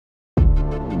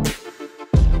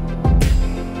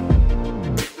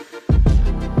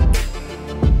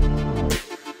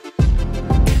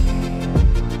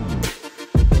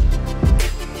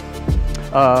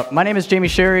My name is Jamie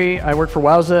Sherry. I work for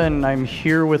Wowza, and I'm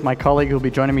here with my colleague who will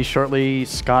be joining me shortly,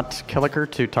 Scott Kellicker,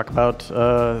 to talk about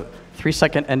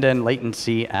 3-second end-to-end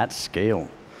latency at scale.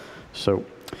 So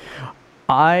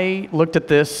I looked at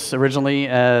this originally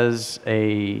as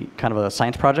a kind of a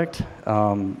science project.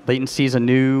 Latency is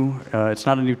it's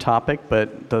not a new topic,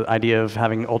 but the idea of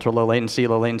having ultra-low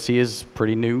latency is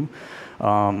pretty new.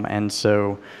 And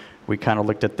so we kind of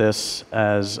looked at this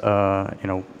as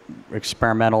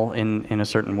experimental in a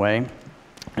certain way.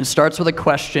 It starts with a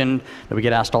question that we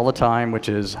get asked all the time, which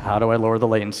is, how do I lower the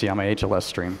latency on my HLS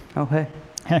stream? Oh, hey.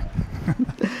 Hey.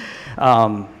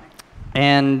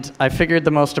 And I figured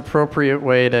the most appropriate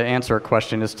way to answer a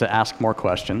question is to ask more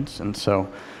questions. And so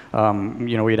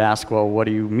we'd ask, well, what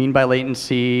do you mean by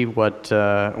latency? What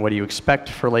do you expect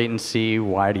for latency?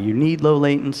 Why do you need low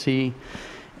latency?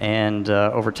 And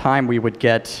over time, we would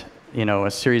get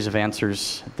a series of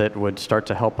answers that would start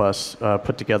to help us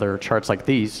put together charts like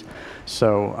these.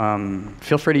 So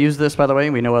feel free to use this, by the way.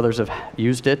 We know others have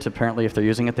used it. Apparently, if they're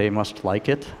using it, they must like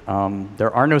it.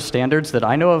 There are no standards that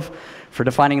I know of for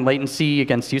defining latency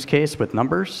against use case with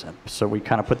numbers. So we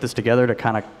kind of put this together to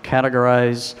kind of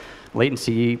categorize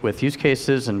latency with use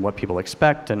cases and what people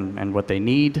expect and what they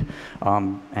need.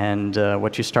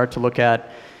 What you start to look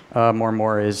at more and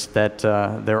more is that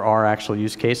there are actual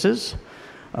use cases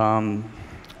that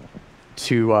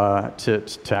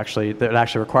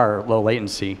actually require low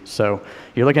latency. So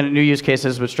you're looking at new use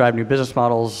cases which drive new business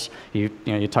models. You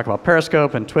talk about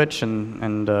Periscope and Twitch,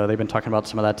 and they've been talking about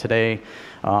some of that today.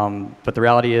 But the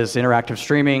reality is interactive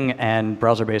streaming and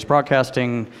browser-based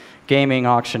broadcasting, gaming,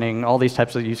 auctioning, all these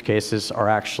types of use cases are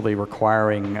actually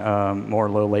requiring more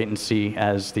low latency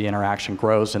as the interaction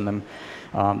grows in them.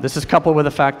 This is coupled with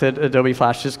the fact that Adobe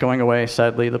Flash is going away.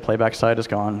 Sadly, the playback side is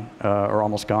gone, or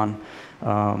almost gone.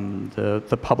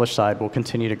 The publish side will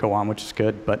continue to go on, which is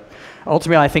good. But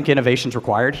ultimately, I think innovation is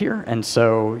required here. And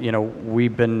so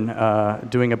we've been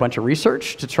doing a bunch of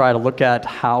research to try to look at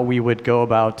how we would go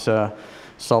about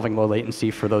solving low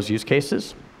latency for those use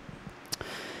cases.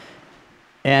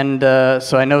 And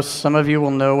so I know some of you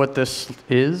will know what this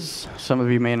is. Some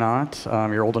of you may not.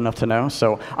 You're old enough to know.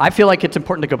 So I feel like it's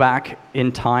important to go back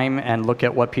in time and look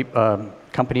at what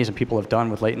companies and people have done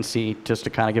with latency, just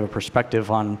to kind of give a perspective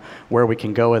on where we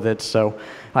can go with it. So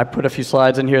I put a few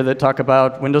slides in here that talk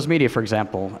about Windows Media, for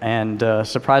example. And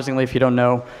surprisingly, if you don't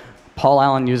know, Paul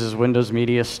Allen uses Windows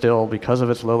Media still, because of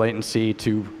its low latency,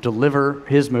 to deliver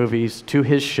his movies to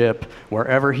his ship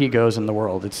wherever he goes in the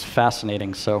world. It's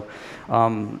fascinating. So,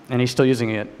 and he's still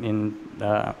using it.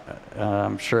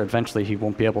 I'm sure eventually he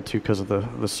won't be able to because of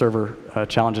the server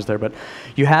challenges there. But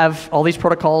you have all these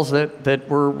protocols that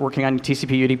we're working on,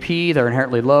 TCP, UDP. They're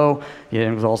inherently low.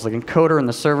 There's also the encoder and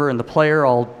the server and the player,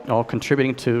 all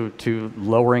contributing to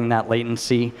lowering that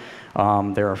latency.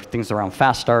 There are things around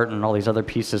fast start and all these other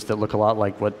pieces that look a lot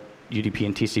like what UDP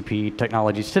and TCP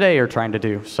technologies today are trying to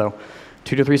do. So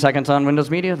 2 to 3 seconds on Windows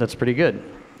Media, that's pretty good.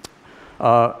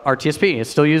 RTSP is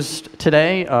still used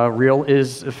today. Real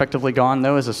is effectively gone,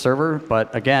 though, as a server.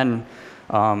 But again,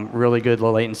 really good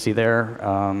low latency there.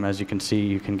 As you can see,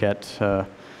 you can get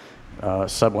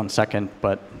sub 1 second.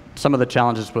 But some of the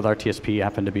challenges with RTSP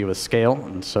happen to be with scale.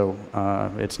 And so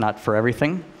it's not for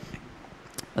everything.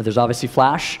 There's obviously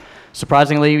Flash.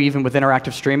 Surprisingly, even with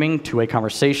interactive streaming, two-way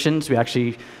conversations, we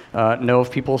actually know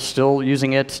of people still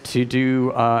using it to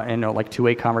do like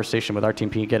two-way conversation with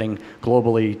RTMP, getting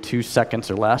globally 2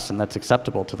 seconds or less, and that's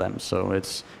acceptable to them. So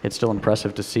it's still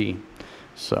impressive to see.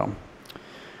 So,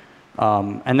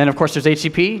 and then of course there's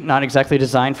HTTP, not exactly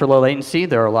designed for low latency.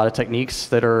 There are a lot of techniques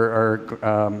that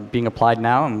are being applied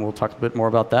now, and we'll talk a bit more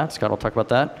about that. Scott will talk about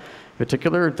that.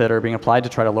 Particular that are being applied to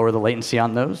try to lower the latency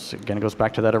on those. Again, it goes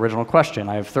back to that original question.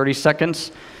 I have 30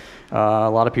 seconds. A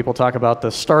lot of people talk about the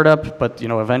startup, but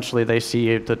eventually they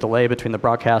see the delay between the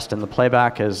broadcast and the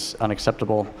playback as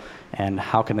unacceptable, and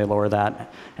how can they lower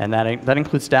that? And that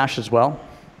includes Dash as well.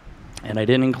 And I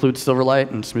didn't include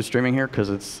Silverlight and smooth streaming here because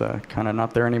it's kind of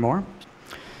not there anymore.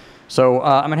 So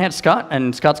I'm going to hand to Scott,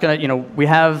 and Scott's going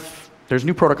to, there's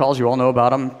new protocols, you all know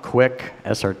about them, Quick,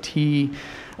 SRT.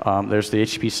 There's the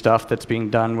HTTP stuff that's being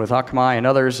done with Akamai and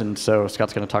others, and so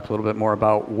Scott's going to talk a little bit more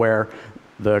about where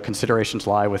the considerations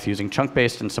lie with using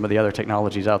chunk-based and some of the other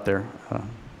technologies out there.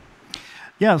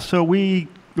 Yeah, so we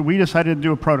decided to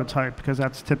do a prototype because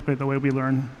that's typically the way we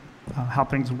learn how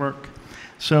things work.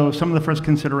 So some of the first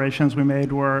considerations we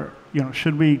made were,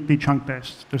 should we be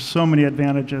chunk-based? There's so many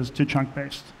advantages to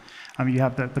chunk-based. I mean, you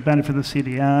have the benefit of the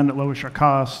CDN, it lowers your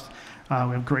cost. We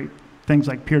have great things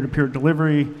like peer-to-peer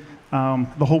delivery.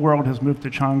 The whole world has moved to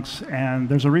chunks, and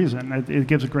there's a reason. It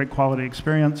gives a great quality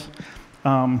experience.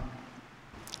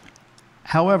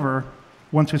 However,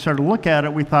 once we started to look at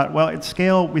it, we thought, well, at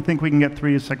scale, we think we can get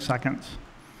 3 to 6 seconds.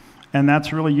 And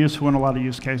that's really useful in a lot of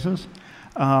use cases.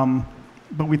 But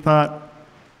we thought,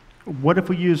 what if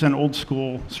we use an old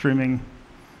school streaming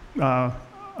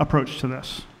approach to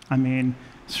this? I mean,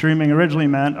 streaming originally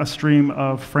meant a stream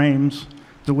of frames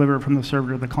delivered from the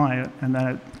server to the client, and then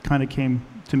it kind of came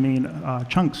to mean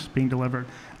chunks being delivered.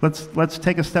 Let's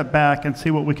take a step back and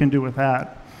see what we can do with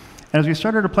that. As we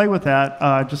started to play with that,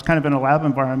 just kind of in a lab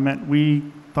environment, we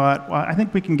thought, well, I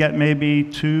think we can get maybe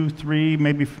 2, 3,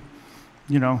 maybe,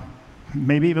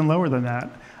 maybe even lower than that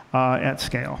at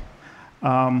scale.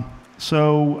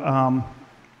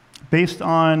 Based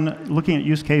on looking at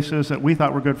use cases that we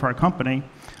thought were good for our company,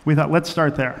 we thought, let's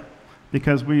start there.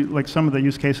 Because like some of the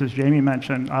use cases Jamie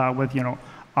mentioned with,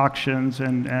 auctions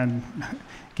and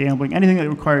gambling, anything that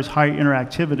requires high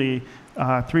interactivity,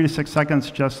 3 to 6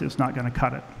 seconds just is not going to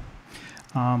cut it.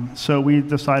 So we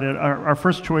decided our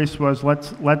first choice was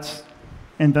let's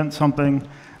invent something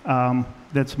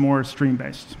that's more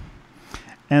stream-based.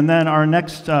 And then our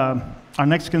next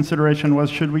consideration was,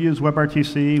 should we use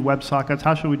WebRTC, WebSockets?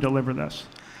 How should we deliver this?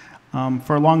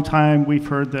 For a long time, we've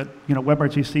heard that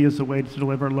WebRTC is the way to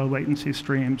deliver low latency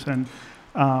streams, and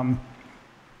I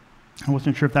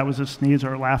wasn't sure if that was a sneeze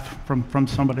or a laugh from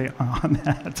somebody on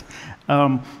that.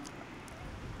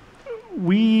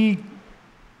 We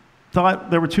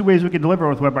thought there were 2 ways we could deliver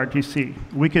with WebRTC.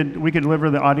 We could deliver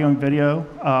the audio and video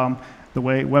the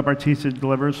way WebRTC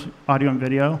delivers audio and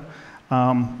video.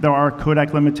 There are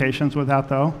codec limitations with that,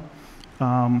 though.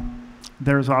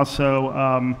 There's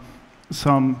also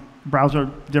some browser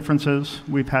differences.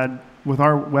 We've had, with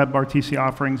our WebRTC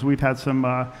offerings, we've had some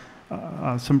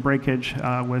breakage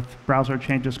with browser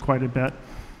changes quite a bit.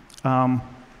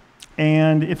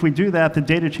 And if we do that, the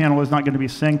data channel is not going to be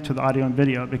synced to the audio and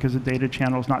video because the data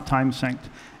channel is not time synced.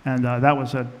 And that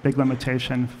was a big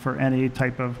limitation for any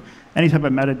type of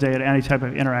metadata, any type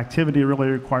of interactivity. It really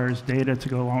requires data to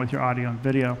go along with your audio and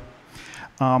video.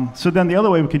 So then the other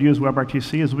way we could use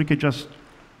WebRTC is we could just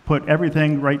put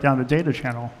everything right down the data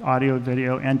channel, audio,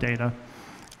 video, and data.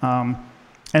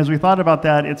 As we thought about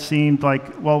that, it seemed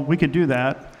like, well, we could do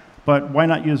that, but why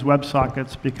not use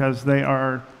WebSockets, because they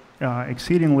are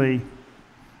exceedingly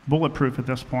bulletproof at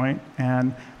this point,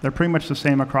 and they're pretty much the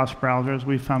same across browsers.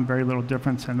 We found very little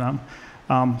difference in them.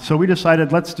 So we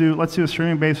decided let's do a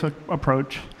streaming-based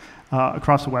approach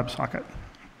across the WebSocket.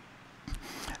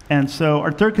 And so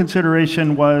our third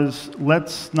consideration was,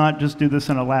 let's not just do this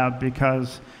in a lab,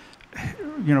 because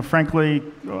frankly,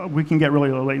 we can get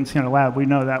really low latency in a lab. We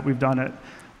know that. We've done it.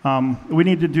 We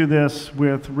need to do this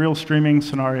with real streaming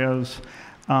scenarios.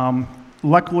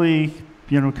 Luckily,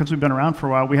 because we've been around for a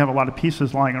while, we have a lot of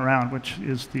pieces lying around, which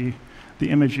is the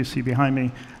image you see behind me.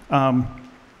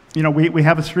 We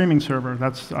have a streaming server.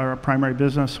 That's our primary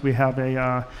business. We have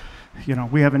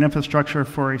we have an infrastructure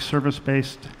for a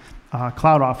service-based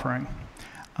cloud offering,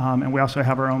 and we also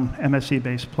have our own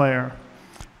MSE-based player.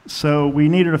 So we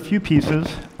needed a few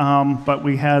pieces, but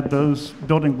we had those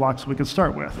building blocks we could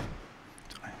start with.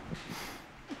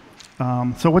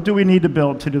 So what do we need to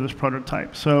build to do this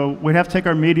prototype? So we'd have to take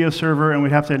our media server and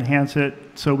we'd have to enhance it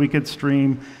so we could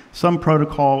stream some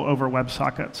protocol over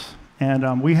WebSockets.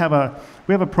 And we have a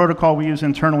protocol we use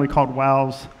internally called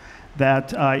WALS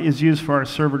that is used for our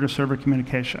server-to-server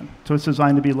communication. So it's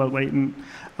designed to be low latent.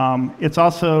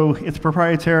 It's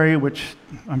proprietary, which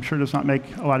I'm sure does not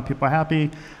make a lot of people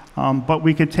happy. But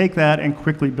we could take that and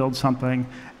quickly build something,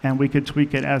 and we could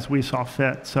tweak it as we saw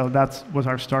fit. So that was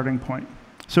our starting point.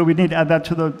 So we need to add that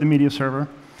to the media server.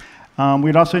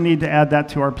 We'd also need to add that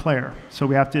to our player. So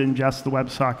we have to ingest the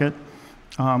WebSocket.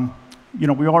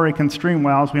 We already can stream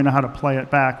WALs. We know how to play it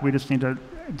back. We just need to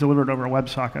deliver it over a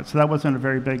WebSocket. So that wasn't a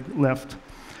very big lift.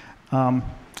 And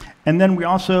then we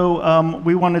also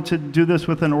we wanted to do this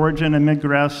with an origin and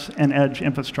migress and edge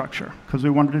infrastructure because we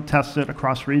wanted to test it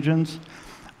across regions.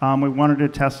 We wanted to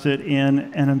test it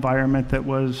in an environment that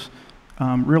was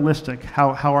realistic,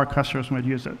 how our customers would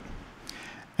use it.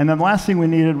 And then the last thing we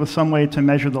needed was some way to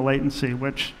measure the latency,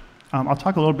 which I'll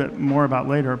talk a little bit more about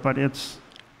later, but it's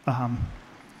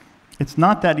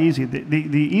not that easy.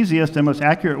 The easiest and most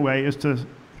accurate way is to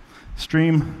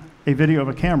stream a video of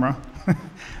a camera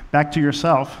back to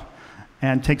yourself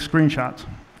and take screenshots.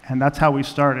 And that's how we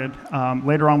started.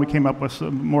 Later on, we came up with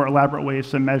some more elaborate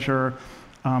ways to measure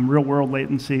real-world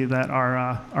latency that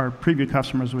our preview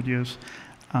customers would use.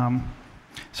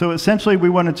 So essentially, we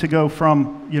wanted to go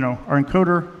from our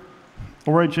encoder,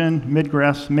 origin,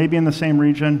 midgress, maybe in the same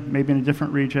region, maybe in a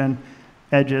different region,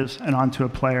 edges, and onto a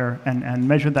player, and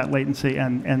measure that latency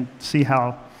and see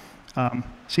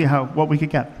what we could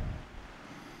get.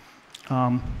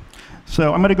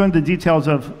 So I'm going to go into details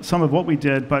of some of what we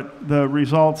did, but the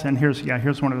results, and here's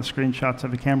one of the screenshots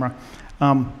of the camera.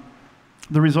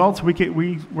 The results,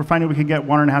 we're finding we could get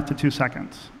 1.5 to 2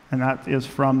 seconds, and that is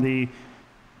from the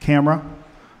camera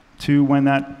to when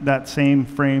that same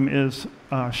frame is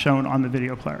shown on the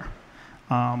video player.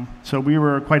 So we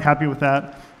were quite happy with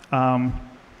that.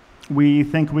 We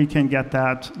think we can get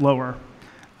that lower.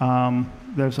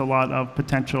 There's a lot of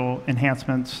potential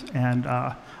enhancements and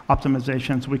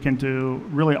optimizations we can do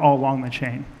really all along the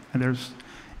chain. And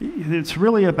it's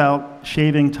really about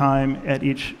shaving time at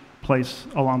each place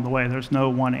along the way. There's no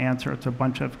one answer. It's a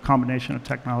bunch of combination of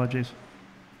technologies.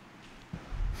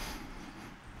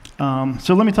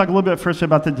 So let me talk a little bit first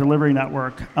about the delivery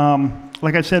network.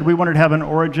 Like I said, we wanted to have an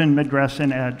origin, midgress,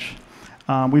 and edge.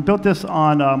 We built this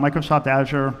on Microsoft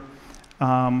Azure.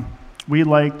 We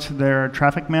liked their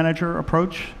traffic manager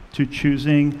approach to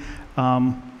choosing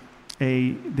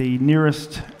the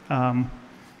nearest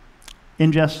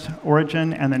ingest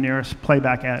origin and the nearest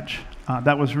playback edge.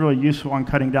 That was really useful on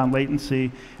cutting down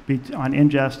latency on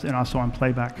ingest and also on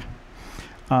playback.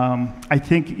 I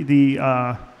think the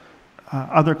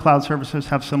other cloud services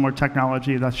have similar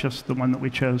technology. That's just the one that we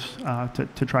chose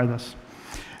to try this.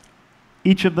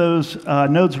 Each of those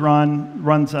nodes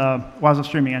runs a WASA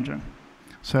streaming engine.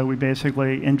 So we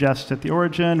basically ingest at the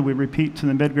origin, we repeat to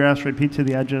the midgrass, repeat to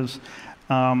the edges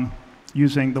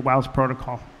using the WAS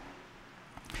protocol.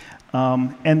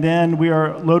 And then we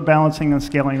are load balancing and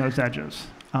scaling those edges.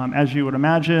 As you would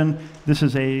imagine, this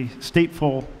is a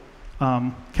stateful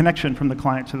connection from the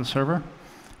client to the server.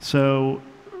 So,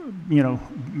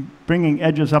 bringing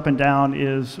edges up and down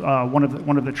is one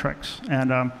of the tricks.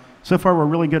 And so far, we're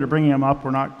really good at bringing them up.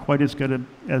 We're not quite as good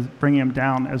as bringing them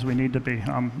down as we need to be.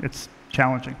 It's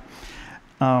challenging.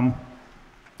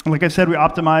 Like I said, we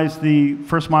optimized the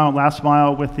first mile and last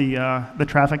mile with the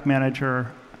traffic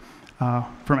manager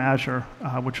from Azure,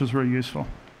 which was really useful.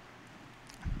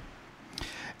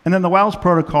 And then the WAS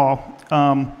protocol.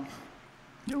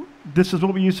 This is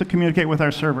what we use to communicate with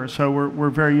our servers. So we're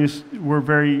very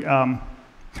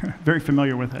very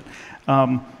familiar with it.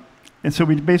 And so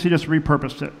we basically just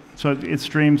repurposed it. So it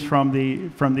streams from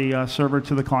the server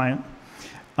to the client.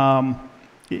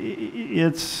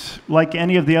 It's like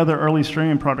any of the other early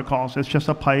streaming protocols. It's just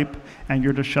a pipe, and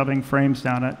you're just shoving frames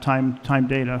down at time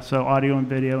data, so audio and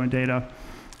video and data.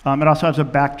 It also has a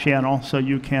back channel, so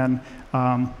you can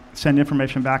send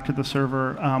information back to the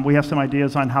server. We have some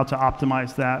ideas on how to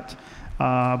optimize that,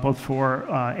 both for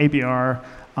ABR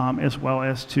as well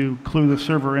as to clue the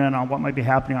server in on what might be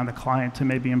happening on the client to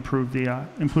maybe improve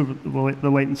the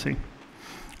latency.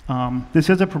 This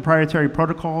is a proprietary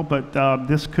protocol, but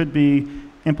this could be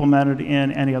implemented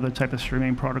in any other type of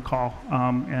streaming protocol,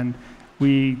 and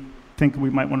we think we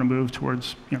might want to move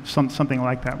towards something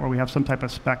like that, where we have some type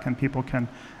of spec and people can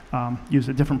use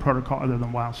a different protocol other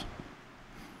than WAS.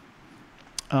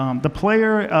 The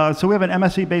player, so we have an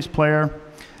MSE-based player.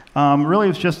 Really,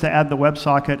 it's just to add the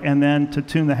WebSocket and then to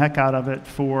tune the heck out of it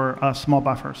for small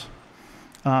buffers.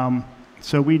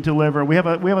 So we have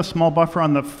a small buffer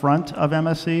on the front of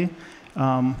MSE.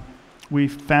 We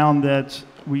found that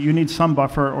you need some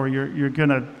buffer, or you're going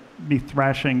to be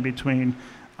thrashing between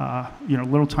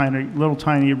little tiny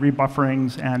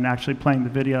rebufferings and actually playing the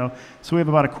video. So we have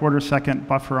about a 1/4 second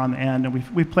buffer on the end, and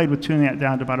we've played with tuning it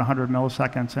down to about 100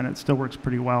 milliseconds, and it still works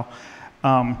pretty well.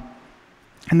 And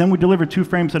then we deliver 2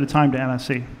 frames at a time to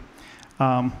MSE.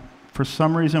 For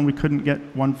some reason, we couldn't get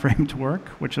 1 frame to work,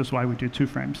 which is why we do 2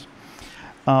 frames.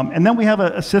 And then we have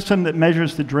a system that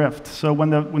measures the drift. So when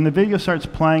the video starts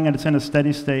playing and it's in a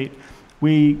steady state,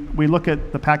 we look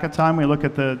at the packet time, we look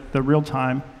at the real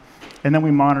time, and then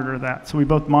we monitor that. So we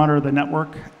both monitor the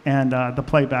network and the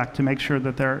playback to make sure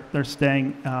that they're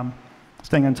staying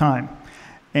in time.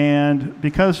 And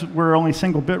because we're only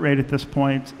single bit rate at this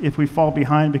point, if we fall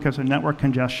behind because of network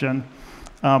congestion,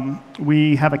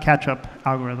 we have a catch-up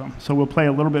algorithm. So we'll play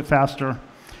a little bit faster,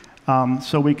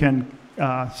 so we can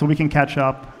catch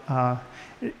up.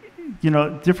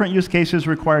 Different use cases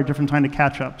require different time to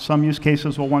catch up. Some use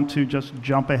cases will want to just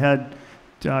jump ahead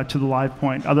to the live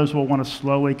point. Others will want to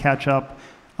slowly catch up,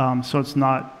 so it's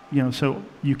not, so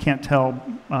you can't tell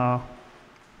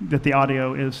that the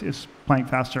audio is playing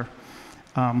faster.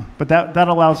 But that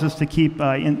allows us to keep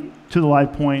to the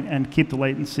live point and keep the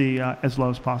latency as low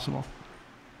as possible.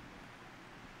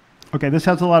 Okay, this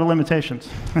has a lot of limitations.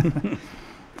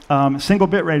 Single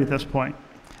bit rate at this point.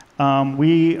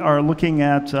 We are looking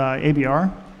at ABR.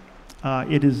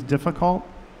 It is difficult.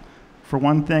 For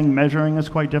one thing, measuring is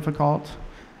quite difficult.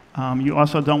 You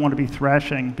also don't want to be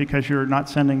thrashing because you're not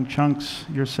sending chunks,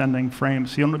 you're sending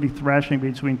frames. So you don't want to be thrashing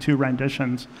between 2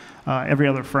 renditions every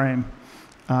other frame.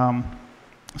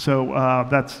 So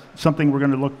that's something we're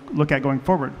going to look at going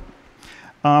forward.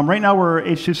 Right now we're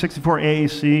H.264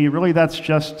 AAC. Really,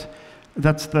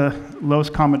 that's the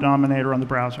lowest common denominator on the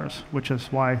browsers, which is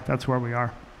why that's where we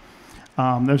are.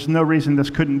 There's no reason this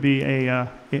couldn't be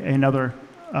another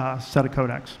set of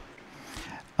codecs.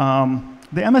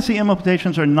 The MSE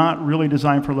implementations are not really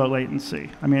designed for low latency.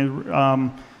 I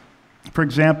mean, for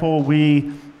example,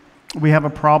 we have a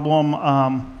problem.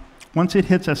 Once it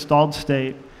hits a stalled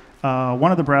state,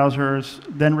 one of the browsers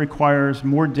then requires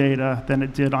more data than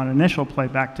it did on initial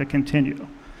playback to continue.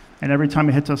 And every time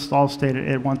it hits a stalled state,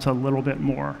 it wants a little bit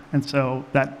more. And so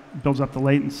that builds up the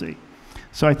latency.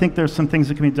 So I think there's some things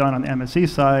that can be done on the MSE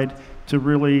side to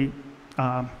really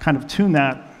kind of tune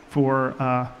that for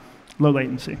low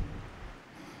latency.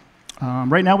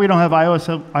 Right now, we don't have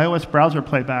iOS browser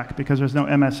playback because there's no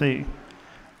MSE.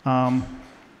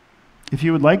 If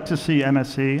you would like to see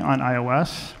MSE on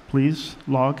iOS, please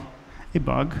log a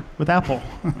bug with Apple.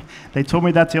 They told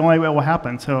me that's the only way it will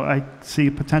happen, so I see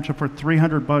potential for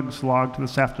 300 bugs logged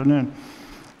this afternoon.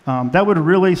 That would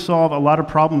really solve a lot of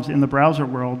problems in the browser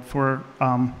world for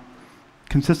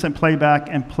consistent playback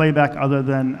and playback other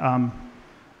than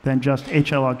just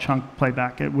HLL chunk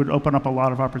playback. It would open up a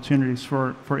lot of opportunities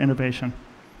for innovation.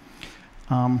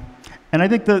 And I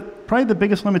think that probably the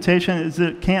biggest limitation is that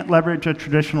it can't leverage a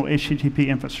traditional HTTP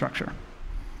infrastructure.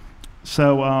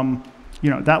 So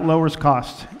that lowers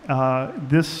cost.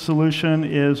 This solution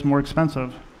is more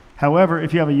expensive. However,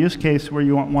 if you have a use case where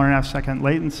you want 1.5 second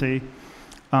latency,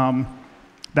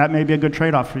 that may be a good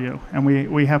trade-off for you. And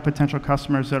we have potential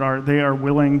customers that are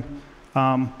willing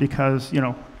because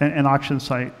an auction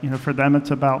site, for them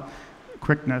it's about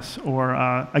quickness, or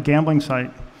a gambling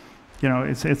site.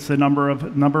 It's the number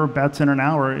of bets in an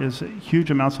hour is huge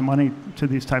amounts of money to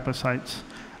these type of sites.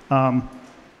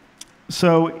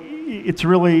 So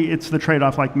it's the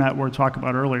trade-off like Matt Ward talked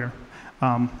about earlier,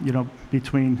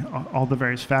 between all the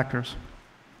various factors.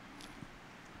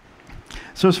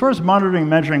 So as far as monitoring and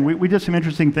measuring, we did some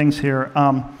interesting things here.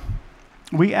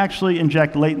 We actually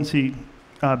inject latency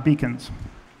beacons.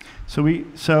 So we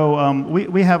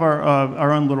have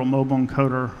our own little mobile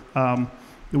encoder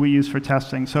that we use for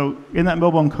testing. So in that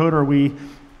mobile encoder, we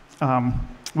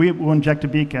will inject a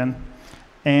beacon,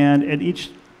 and at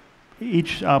each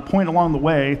point along the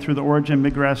way through the origin,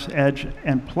 migress, edge,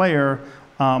 and player,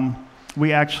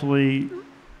 we actually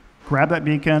grab that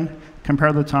beacon,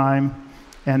 compare the time,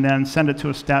 and then send it to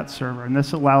a stat server. And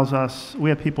this allows us, we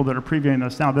have people that are previewing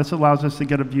this now, this allows us to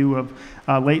get a view of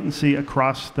latency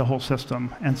across the whole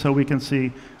system. And so we can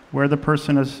see where the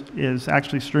person is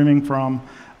actually streaming from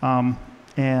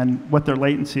and what their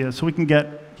latency is. So we can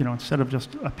get, instead of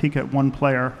just a peek at one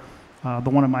player, the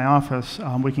one in my office,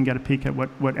 we can get a peek at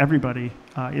what everybody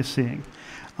is seeing.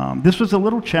 This was a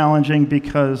little challenging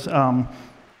because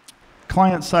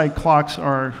client-side clocks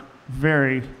are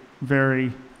very,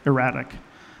 very erratic.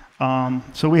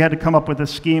 So we had to come up with a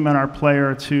scheme in our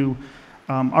player to,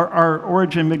 our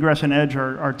origin, migress, and edge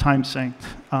are time synced,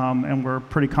 and we're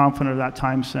pretty confident of that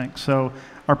time sync. So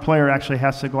our player actually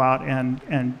has to go out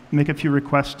and make a few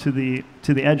requests to the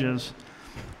edges,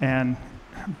 and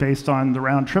based on the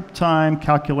round trip time,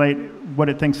 calculate what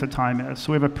it thinks the time is.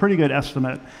 So we have a pretty good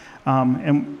estimate.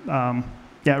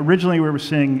 Originally we were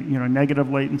seeing negative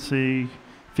latency,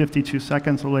 52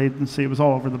 seconds of latency. It was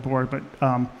all over the board, but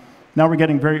now we're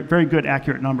getting very, very good,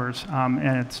 accurate numbers,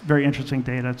 and it's very interesting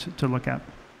data to look at.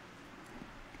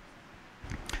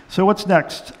 So what's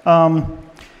next?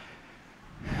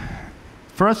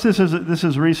 For us, this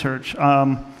is research,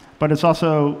 but it's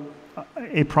also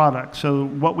a product. So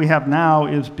what we have now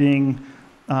is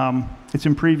it's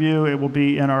in preview. It will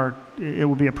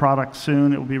be a product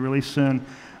soon. It will be released soon.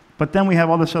 But then we have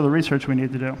all this other research we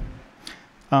need to do.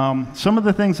 Some of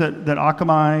the things that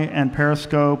Akamai and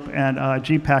Periscope and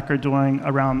GPAC are doing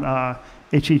around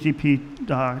HTTP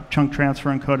chunk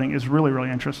transfer encoding is really,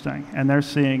 really interesting. And they're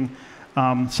seeing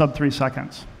sub 3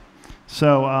 seconds.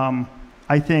 So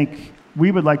I think we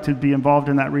would like to be involved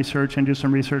in that research and do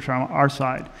some research on our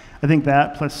side. I think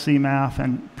that plus CMAF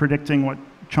and predicting what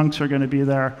chunks are going to be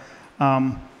there,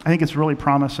 I think it's really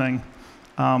promising.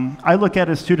 I look at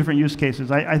it as two different use cases.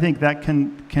 I think that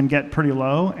can get pretty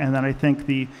low, and then I think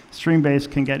the stream-based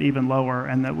can get even lower,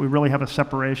 and that we really have a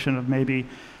separation of maybe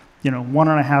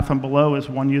 1.5 and below is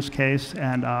one use case,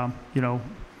 and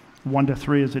 1 to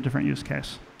 3 is a different use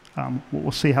case.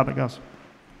 We'll see how that goes.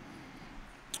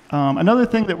 Another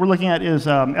thing that we're looking at is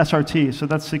SRT, so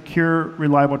that's secure,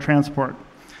 reliable transport.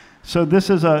 So this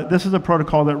is a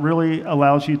protocol that really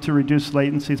allows you to reduce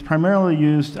latency. It's primarily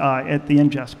used at the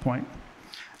ingest point.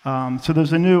 So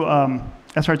there's a new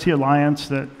SRT Alliance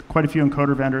that quite a few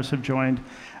encoder vendors have joined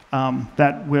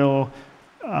that will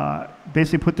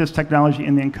basically put this technology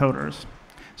in the encoders.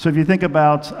 So if you think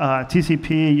about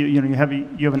TCP, you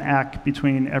have an ACK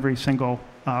between every single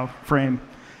frame,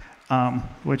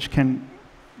 which can,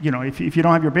 if you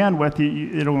don't have your bandwidth,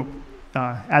 it'll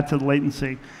add to the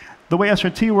latency. The way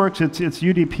SRT works, it's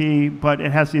UDP, but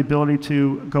it has the ability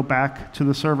to go back to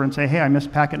the server and say, hey, I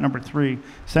missed packet number 3,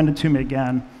 send it to me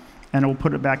again, and it will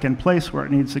put it back in place where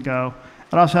it needs to go.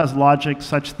 It also has logic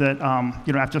such that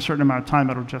after a certain amount of time,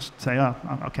 it'll just say, oh,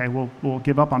 okay, we'll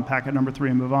give up on packet number 3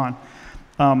 and move on.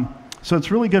 So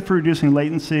it's really good for reducing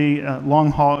latency,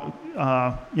 long haul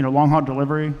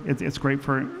delivery. It's great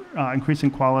for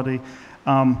increasing quality.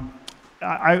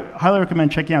 I highly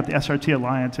recommend checking out the SRT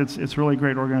Alliance. It's really a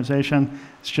great organization.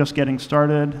 It's just getting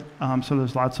started, so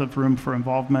there's lots of room for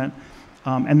involvement.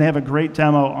 And they have a great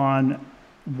demo on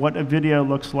what a video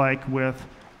looks like with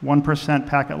 1%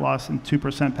 packet loss and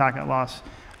 2% packet loss,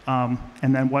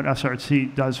 and then what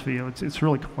SRT does for you. It's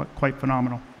really quite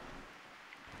phenomenal.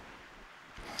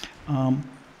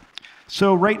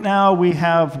 So right now we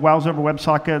have WAUs over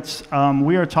WebSockets.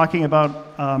 We are talking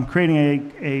about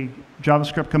creating a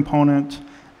JavaScript component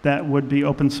that would be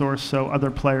open source so other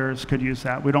players could use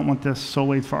that. We don't want this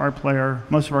solely for our player.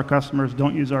 Most of our customers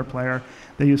don't use our player.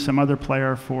 They use some other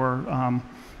player for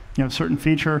a certain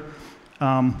feature.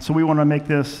 So we want to make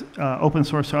this open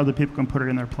source so other people can put it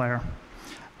in their player.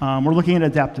 We're looking at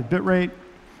adaptive bitrate.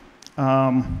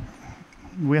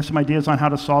 We have some ideas on how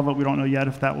to solve it. We don't know yet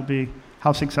if that will be,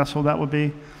 how successful that will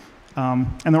be.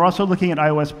 And they're also looking at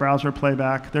iOS browser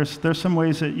playback. There's some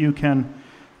ways that you can,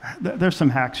 there's some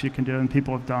hacks you can do and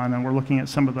people have done, and we're looking at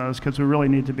some of those because we really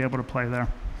need to be able to play there.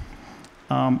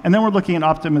 And then we're looking at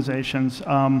optimizations.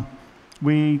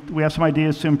 We have some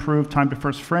ideas to improve time to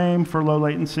first frame for low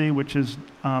latency, which is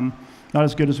not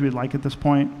as good as we'd like at this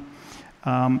point.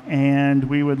 And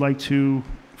we would like to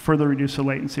further reduce the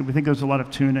latency. We think there's a lot of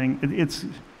tuning.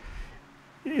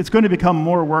 It's going to become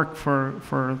more work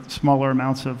for smaller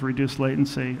amounts of reduced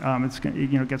latency.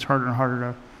 It gets harder and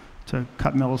harder to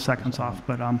cut milliseconds off,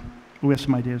 but we have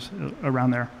some ideas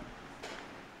around there.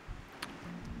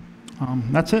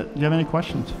 That's it. Do you have any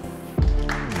questions?